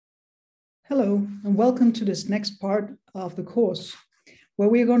Hello, and welcome to this next part of the course, where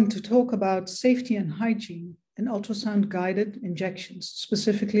we are going to talk about safety and hygiene in ultrasound-guided injections,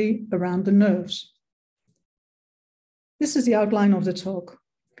 specifically around the nerves. This is the outline of the talk.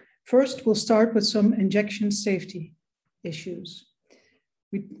 First, we'll start with some injection safety issues.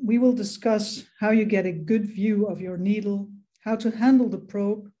 We will discuss how you get a good view of your needle, how to handle the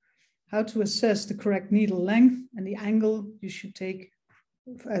probe, how to assess the correct needle length and the angle you should take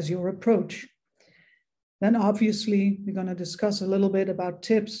as your approach. Then obviously, we're going to discuss a little bit about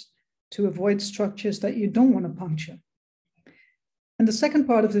tips to avoid structures that you don't want to puncture. And the second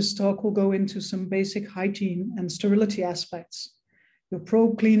part of this talk will go into some basic hygiene and sterility aspects, your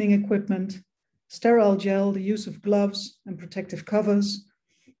probe cleaning equipment, sterile gel, the use of gloves and protective covers,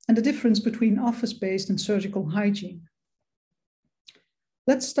 and the difference between office-based and surgical hygiene.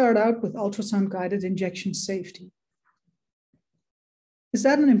 Let's start out with ultrasound-guided injection safety. Is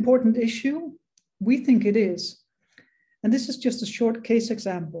that an important issue? We think it is. And this is just a short case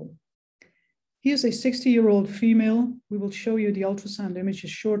example. Here's a 60-year-old female, we will show you the ultrasound images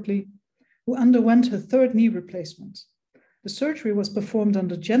shortly, who underwent her third knee replacement. The surgery was performed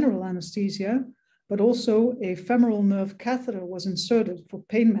under general anesthesia, but also a femoral nerve catheter was inserted for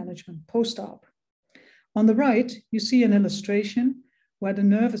pain management post-op. On the right, you see an illustration where the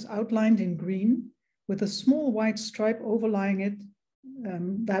nerve is outlined in green with a small white stripe overlying it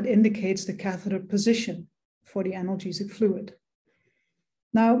that indicates the catheter position for the analgesic fluid.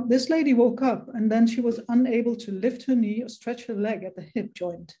 Now, this lady woke up and then she was unable to lift her knee or stretch her leg at the hip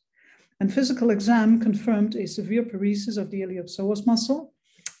joint. And physical exam confirmed a severe paresis of the iliopsoas muscle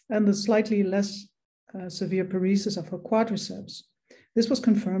and a slightly less severe paresis of her quadriceps. This was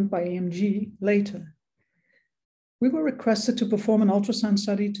confirmed by EMG later. We were requested to perform an ultrasound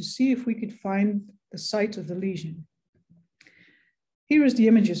study to see if we could find the site of the lesion. Here is the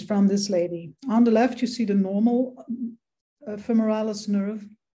images from this lady. On the left, you see the normal femoralis nerve,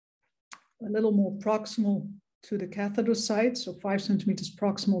 a little more proximal to the catheter site, so 5 centimeters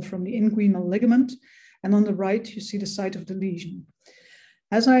proximal from the inguinal ligament. And on the right, you see the site of the lesion.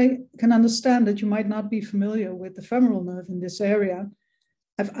 As I can understand that you might not be familiar with the femoral nerve in this area,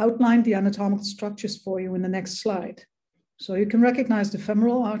 I've outlined the anatomical structures for you in the next slide. So you can recognize the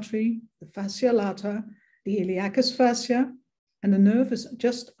femoral artery, the fascia lata, the iliacus fascia, and the nerve is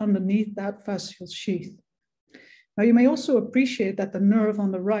just underneath that fascial sheath. Now, you may also appreciate that the nerve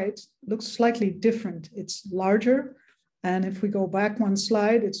on the right looks slightly different. It's larger, and if we go back one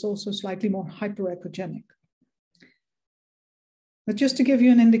slide, it's also slightly more hyperechogenic. But just to give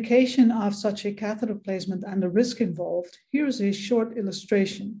you an indication of such a catheter placement and the risk involved, here's a short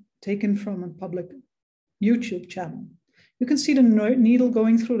illustration taken from a public YouTube channel. You can see the needle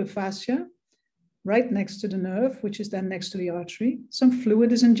going through the fascia, right next to the nerve, which is then next to the artery. Some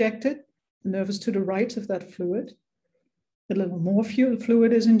fluid is injected. The nerve is to the right of that fluid. A little more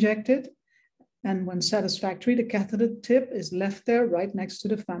fluid is injected. And when satisfactory, the catheter tip is left there right next to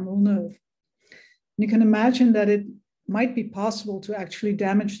the femoral nerve. And you can imagine that it might be possible to actually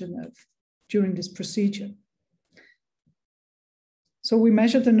damage the nerve during this procedure. So we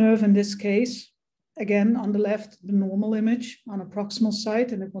measured the nerve in this case. Again, on the left, the normal image on a proximal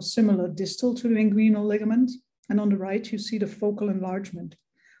site, and it was similar distal to the inguinal ligament. And on the right, you see the focal enlargement.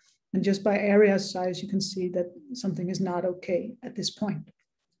 And just by area size, you can see that something is not okay at this point,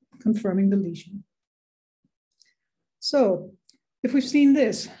 confirming the lesion. So if we've seen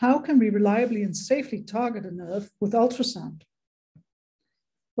this, how can we reliably and safely target a nerve with ultrasound?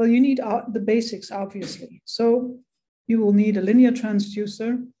 Well, you need the basics, obviously. So you will need a linear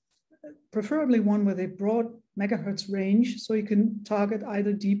transducer, preferably one with a broad megahertz range, so you can target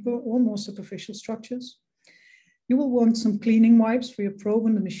either deeper or more superficial structures. You will want some cleaning wipes for your probe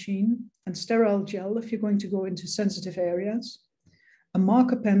in the machine and sterile gel if you're going to go into sensitive areas. A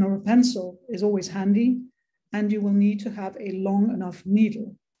marker pen or a pencil is always handy, and you will need to have a long enough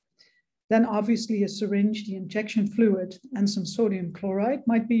needle. Then obviously a syringe, the injection fluid, and some sodium chloride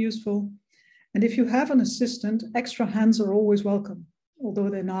might be useful. And if you have an assistant, extra hands are always welcome, although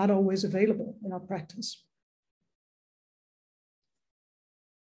they're not always available in our practice.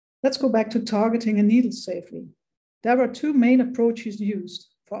 Let's go back to targeting a needle safely. There are two main approaches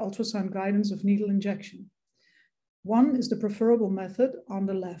used for ultrasound guidance of needle injection. One is the preferable method on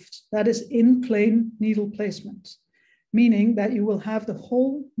the left, that is in-plane needle placement, meaning that you will have the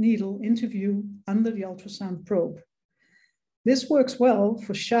whole needle into view under the ultrasound probe. This works well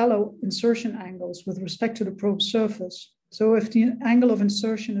for shallow insertion angles with respect to the probe surface. So if the angle of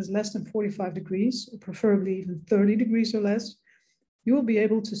insertion is less than 45 degrees, or preferably even 30 degrees or less, you will be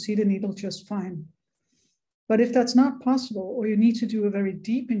able to see the needle just fine. But if that's not possible, or you need to do a very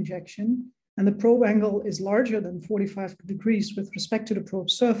deep injection, and the probe angle is larger than 45 degrees with respect to the probe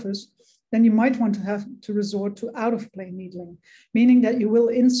surface, then you might want to have to resort to out-of-plane needling, meaning that you will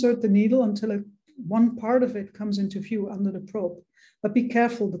insert the needle until one part of it comes into view under the probe. But be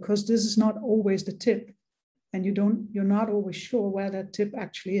careful, because this is not always the tip, and you're not always sure where that tip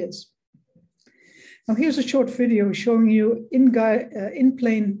actually is. Now here's a short video showing you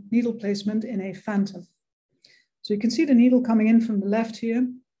in-plane needle placement in a phantom. So you can see the needle coming in from the left here,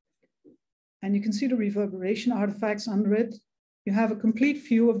 and you can see the reverberation artifacts under it. You have a complete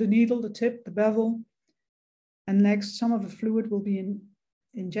view of the needle, the tip, the bevel, and next some of the fluid will be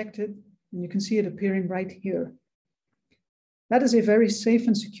injected, and you can see it appearing right here. That is a very safe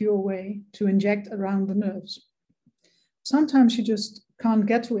and secure way to inject around the nerves. Sometimes you just can't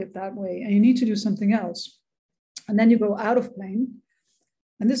get to it that way, and you need to do something else. And then you go out of plane.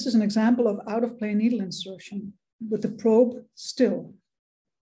 And this is an example of out of plane needle insertion with the probe still.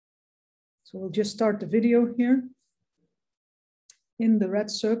 So we'll just start the video here. In the red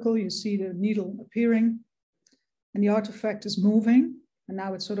circle, you see the needle appearing, and the artifact is moving. And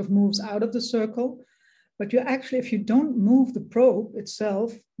now it sort of moves out of the circle. But you actually, if you don't move the probe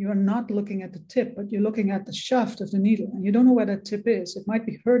itself, you're not looking at the tip, but you're looking at the shaft of the needle, and you don't know where that tip is. It might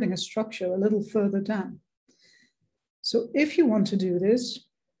be hurting a structure a little further down. So if you want to do this,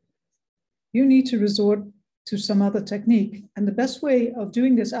 you need to resort to some other technique. And the best way of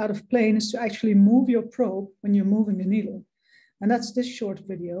doing this out of plane is to actually move your probe when you're moving the needle. And that's this short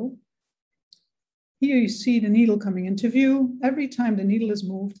video. Here you see the needle coming into view. Every time the needle is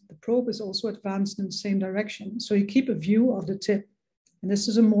moved, the probe is also advanced in the same direction. So you keep a view of the tip. And this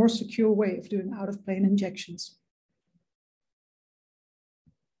is a more secure way of doing out-of-plane injections.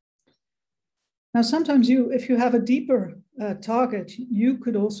 Now, sometimes if you have a deeper target, you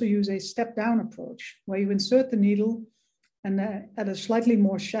could also use a step-down approach, where you insert the needle and at a slightly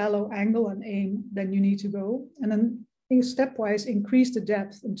more shallow angle and aim than you need to go, and then stepwise increase the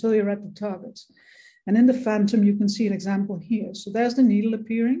depth until you're at the target. And in the phantom, you can see an example here. So there's the needle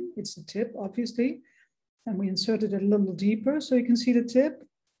appearing. It's the tip, obviously. And we inserted it a little deeper so you can see the tip.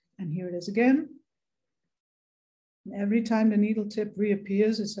 And here it is again. And every time the needle tip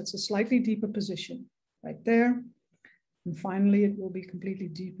reappears, it's at a slightly deeper position, right there. And finally, it will be completely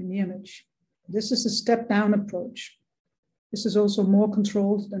deep in the image. This is a step-down approach. This is also more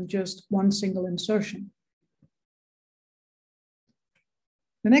controlled than just one single insertion.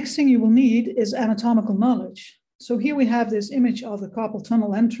 The next thing you will need is anatomical knowledge. So here we have this image of the carpal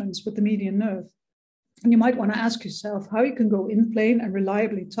tunnel entrance with the median nerve. And you might want to ask yourself how you can go in plane and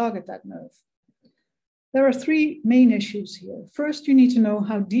reliably target that nerve. There are three main issues here. First, you need to know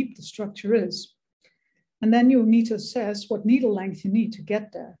how deep the structure is. And then you'll need to assess what needle length you need to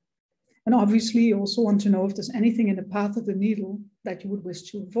get there. And obviously, you also want to know if there's anything in the path of the needle that you would wish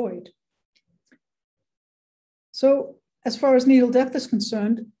to avoid. So, as far as needle depth is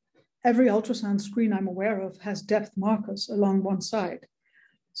concerned, every ultrasound screen I'm aware of has depth markers along one side.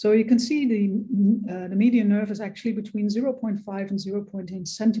 So you can see the median nerve is actually between 0.5 and 0.8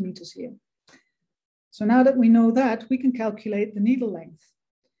 centimeters here. So now that we know that, we can calculate the needle length.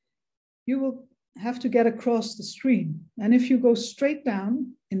 You will have to get across the screen. And if you go straight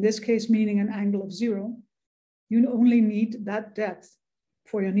down, in this case meaning an angle of 0, you only need that depth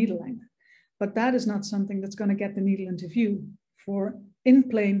for your needle length. But that is not something that's going to get the needle into view. For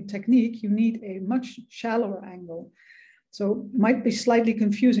in-plane technique, you need a much shallower angle. So it might be slightly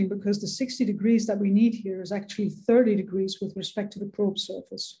confusing because the 60 degrees that we need here is actually 30 degrees with respect to the probe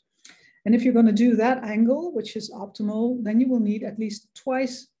surface. And if you're going to do that angle, which is optimal, then you will need at least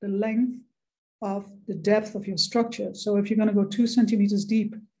twice the length of the depth of your structure. So if you're going to go 2 centimeters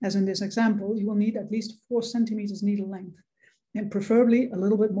deep, as in this example, you will need at least 4 centimeters needle length, and preferably a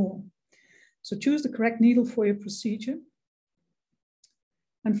little bit more. So choose the correct needle for your procedure.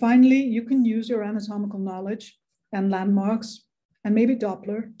 And finally, you can use your anatomical knowledge and landmarks and maybe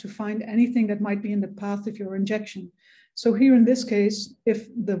Doppler to find anything that might be in the path of your injection. So here in this case, if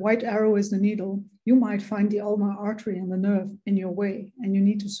the white arrow is the needle, you might find the ulnar artery and the nerve in your way, and you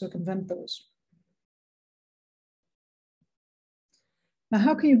need to circumvent those. Now,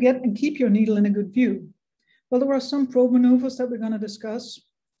 how can you get and keep your needle in a good view? Well, there are some probe maneuvers that we're going to discuss.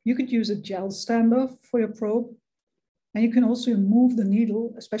 You could use a gel standoff for your probe, and you can also move the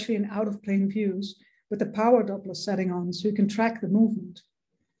needle, especially in out-of-plane views, with the power Doppler setting on, so you can track the movement.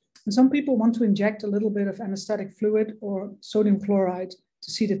 And some people want to inject a little bit of anesthetic fluid or sodium chloride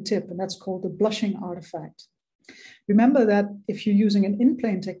to see the tip, and that's called the blushing artifact. Remember that if you're using an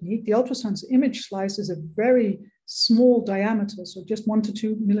in-plane technique, the ultrasound image slice is a very small diameter, so just 1 to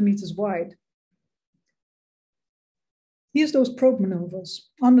 2 millimeters wide. Here's those probe maneuvers.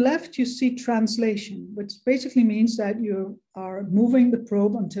 On the left, you see translation, which basically means that you are moving the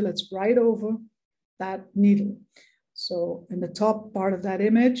probe until it's right over that needle. So in the top part of that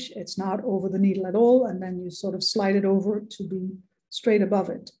image, it's not over the needle at all, and then you sort of slide it over to be straight above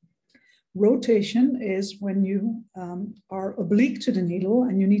it. Rotation is when you are oblique to the needle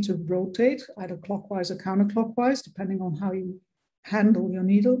and you need to rotate either clockwise or counterclockwise, depending on how you handle your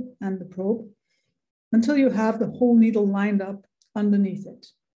needle and the probe, until you have the whole needle lined up underneath it.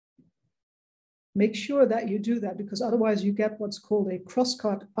 Make sure that you do that, because otherwise you get what's called a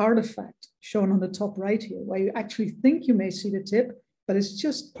crosscut artifact, shown on the top right here, where you actually think you may see the tip, but it's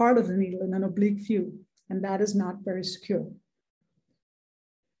just part of the needle in an oblique view, and that is not very secure.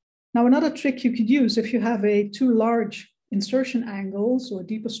 Now, another trick you could use if you have a too large insertion angles or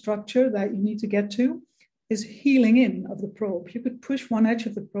deeper structure that you need to get to is healing in of the probe. You could push one edge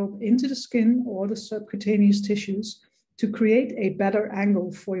of the probe into the skin or the subcutaneous tissues to create a better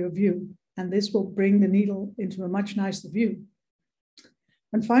angle for your view. And this will bring the needle into a much nicer view.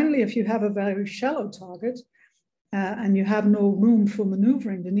 And finally, if you have a very shallow target and you have no room for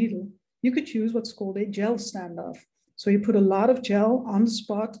maneuvering the needle, you could use what's called a gel standoff. So you put a lot of gel on the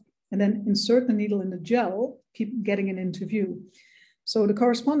spot and then insert the needle in the gel, keep getting it into view. So the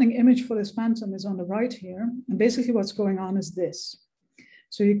corresponding image for this phantom is on the right here. And basically what's going on is this.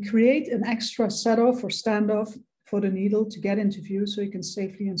 So you create an extra set-off or standoff for the needle to get into view so you can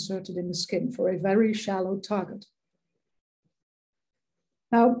safely insert it in the skin for a very shallow target.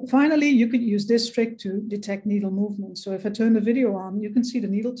 Now, finally, you could use this trick to detect needle movement. So if I turn the video on, you can see the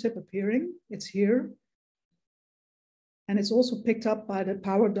needle tip appearing. It's here. And it's also picked up by the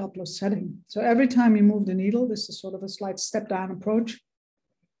power doppler setting. So every time you move the needle, this is sort of a slight step down approach,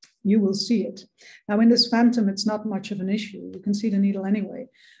 you will see it. Now in this phantom, it's not much of an issue. You can see the needle anyway,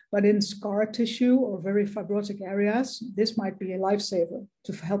 but in scar tissue or very fibrotic areas, this might be a lifesaver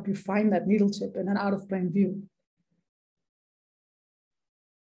to help you find that needle tip in an out of plane view.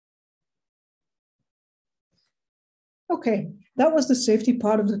 Okay, that was the safety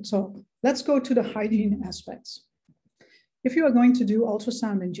part of the talk. Let's go to the hygiene aspects. If you are going to do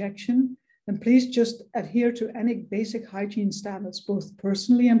ultrasound injection, then please just adhere to any basic hygiene standards, both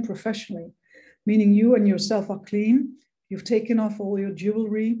personally and professionally, meaning you and yourself are clean, you've taken off all your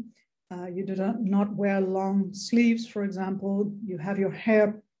jewelry, you do not wear long sleeves, for example, you have your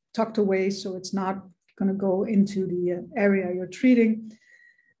hair tucked away so it's not going to go into the area you're treating.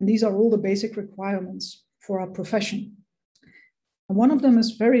 And these are all the basic requirements for our profession. And one of them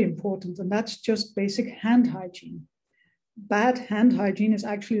is very important, and that's just basic hand hygiene. Bad hand hygiene is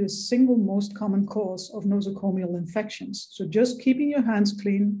actually the single most common cause of nosocomial infections. So just keeping your hands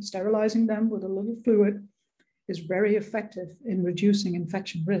clean, sterilizing them with a little fluid is very effective in reducing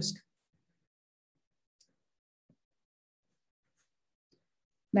infection risk.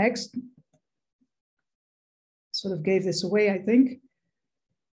 Next, sort of gave this away, I think,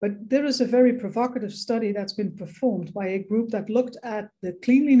 but there is a very provocative study that's been performed by a group that looked at the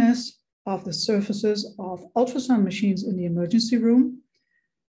cleanliness of the surfaces of ultrasound machines in the emergency room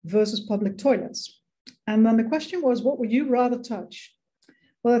versus public toilets. And then the question was, what would you rather touch?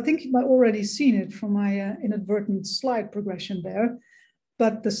 Well, I think you might already seen it from my inadvertent slide progression there,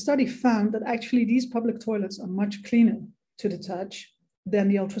 but the study found that actually these public toilets are much cleaner to the touch than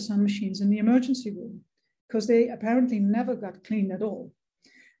the ultrasound machines in the emergency room, because they apparently never got cleaned at all.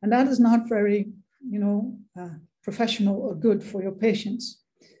 And that is not very, professional or good for your patients.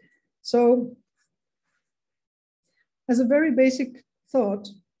 So as a very basic thought,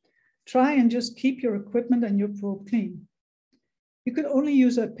 try and just keep your equipment and your probe clean. You could only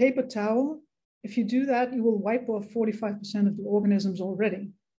use a paper towel. If you do that, you will wipe off 45% of the organisms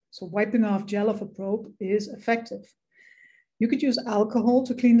already. So wiping off gel of a probe is effective. You could use alcohol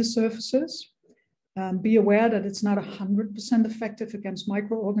to clean the surfaces. Be aware that it's not 100% effective against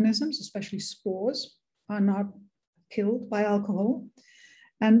microorganisms, especially spores are not killed by alcohol.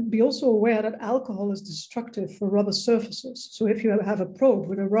 And be also aware that alcohol is destructive for rubber surfaces. So if you have a probe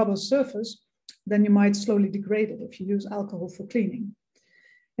with a rubber surface, then you might slowly degrade it if you use alcohol for cleaning.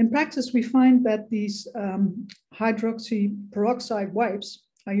 In practice, we find that these hydroxy peroxide wipes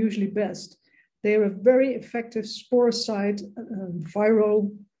are usually best. They are a very effective sporicide,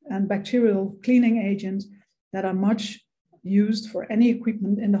 viral and bacterial cleaning agent that are much used for any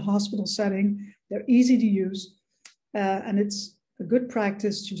equipment in the hospital setting. They're easy to use, and it's a good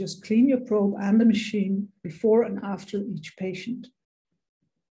practice to just clean your probe and the machine before and after each patient.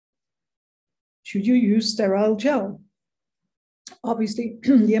 Should you use sterile gel? Obviously,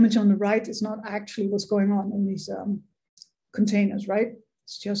 the image on the right is not actually what's going on in these containers, right?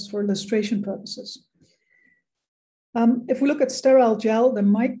 It's just for illustration purposes. If we look at sterile gel, there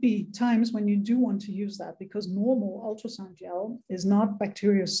might be times when you do want to use that because normal ultrasound gel is not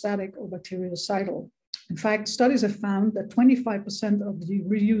bacteriostatic or bactericidal. In fact, studies have found that 25% of the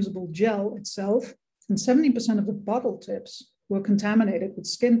reusable gel itself and 70% of the bottle tips were contaminated with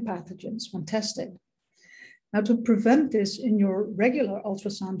skin pathogens when tested. Now, to prevent this in your regular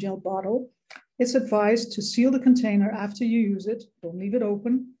ultrasound gel bottle, it's advised to seal the container after you use it. Don't leave it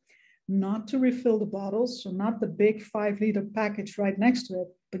open. Not to refill the bottles, so not the big 5-liter package right next to it,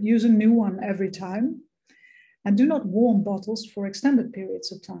 but use a new one every time. And do not warm bottles for extended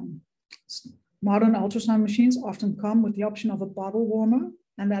periods of time. Modern ultrasound machines often come with the option of a bottle warmer,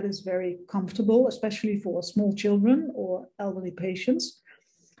 and that is very comfortable, especially for small children or elderly patients.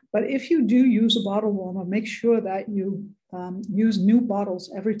 But if you do use a bottle warmer, make sure that you use new bottles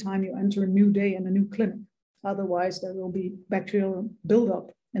every time you enter a new day in a new clinic. Otherwise, there will be bacterial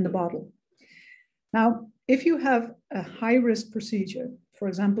buildup in the bottle. Now, if you have a high-risk procedure, for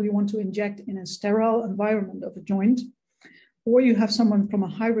example, you want to inject in a sterile environment of a joint, or you have someone from a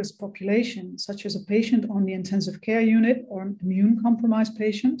high-risk population, such as a patient on the intensive care unit or an immune-compromised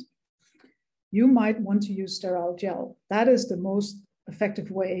patient, you might want to use sterile gel. That is the most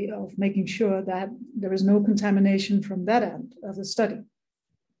effective way of making sure that there is no contamination from that end of the study.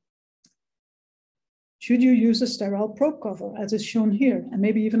 Should you use a sterile probe cover, as is shown here, and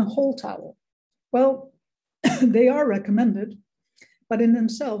maybe even a whole towel? Well, they are recommended, but in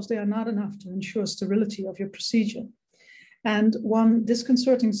themselves, they are not enough to ensure sterility of your procedure. And one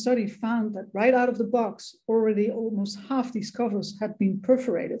disconcerting study found that right out of the box, already almost half these covers had been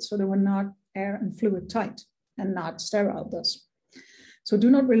perforated, so they were not air and fluid tight and not sterile thus. So do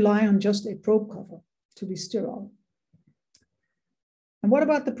not rely on just a probe cover to be sterile. And what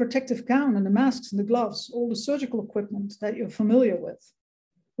about the protective gown and the masks and the gloves, all the surgical equipment that you're familiar with?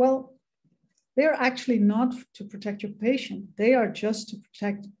 Well, they're actually not to protect your patient. They are just to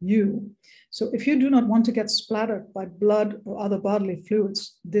protect you. So if you do not want to get splattered by blood or other bodily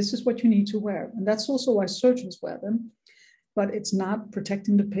fluids, this is what you need to wear. And that's also why surgeons wear them. But it's not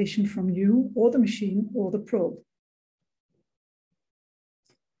protecting the patient from you or the machine or the probe.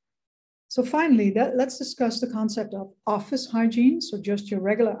 So finally, let's discuss the concept of office hygiene, so just your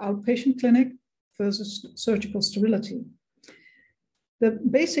regular outpatient clinic versus surgical sterility. The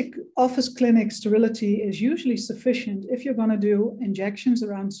basic office clinic sterility is usually sufficient if you're going to do injections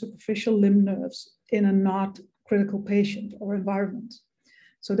around superficial limb nerves in a not critical patient or environment.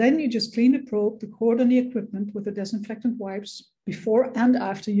 So then you just clean the probe, the cord, and the equipment with the disinfectant wipes before and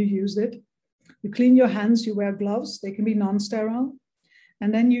after you use it. You clean your hands, you wear gloves, they can be non-sterile.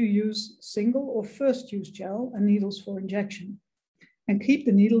 And then you use single or first-use gel and needles for injection. And keep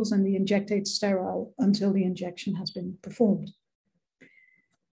the needles and the injectate sterile until the injection has been performed.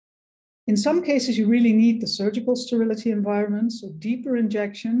 In some cases, you really need the surgical sterility environment, so deeper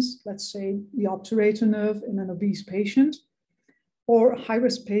injections, let's say the obturator nerve in an obese patient, or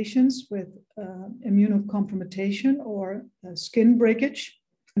high-risk patients with immunocompromitation or skin breakage,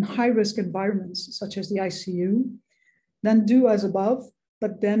 and high-risk environments such as the ICU. Then do as above,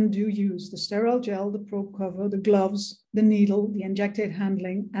 but then do use the sterile gel, the probe cover, the gloves, the needle, the injectate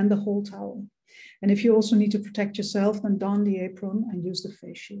handling, and the whole towel. And if you also need to protect yourself, then don the apron and use the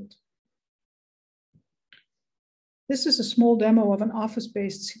face shield. This is a small demo of an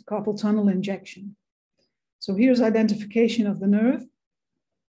office-based carpal tunnel injection. So here's identification of the nerve,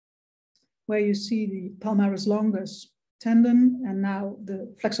 where you see the palmaris longus tendon and now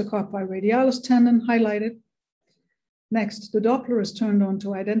the flexor carpi radialis tendon highlighted. Next, the doppler is turned on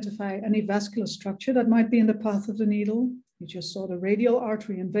to identify any vascular structure that might be in the path of the needle. You just saw the radial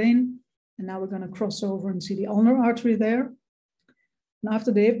artery and vein, and now we're going to cross over and see the ulnar artery there. And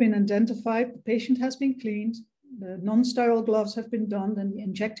after they've been identified, the patient has been cleaned, the non-sterile gloves have been donned, and the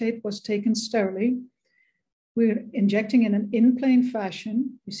injectate was taken sterilely. We're injecting in an in-plane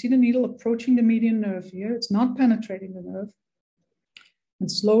fashion. You see the needle approaching the median nerve here. It's not penetrating the nerve. And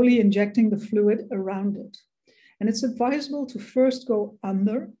slowly injecting the fluid around it. And it's advisable to first go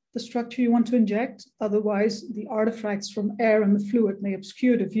under the structure you want to inject. Otherwise, the artifacts from air and the fluid may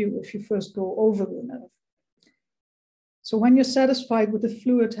obscure the view if you first go over the nerve. So when you're satisfied with the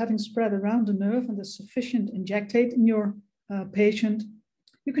fluid having spread around the nerve and there's sufficient injectate in your patient,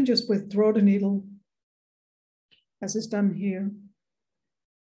 you can just withdraw the needle, as is done here,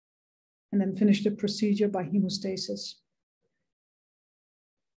 and then finish the procedure by hemostasis.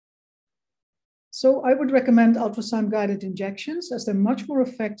 So I would recommend ultrasound-guided injections as they're much more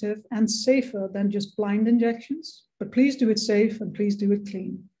effective and safer than just blind injections. But please do it safe and please do it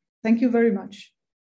clean. Thank you very much.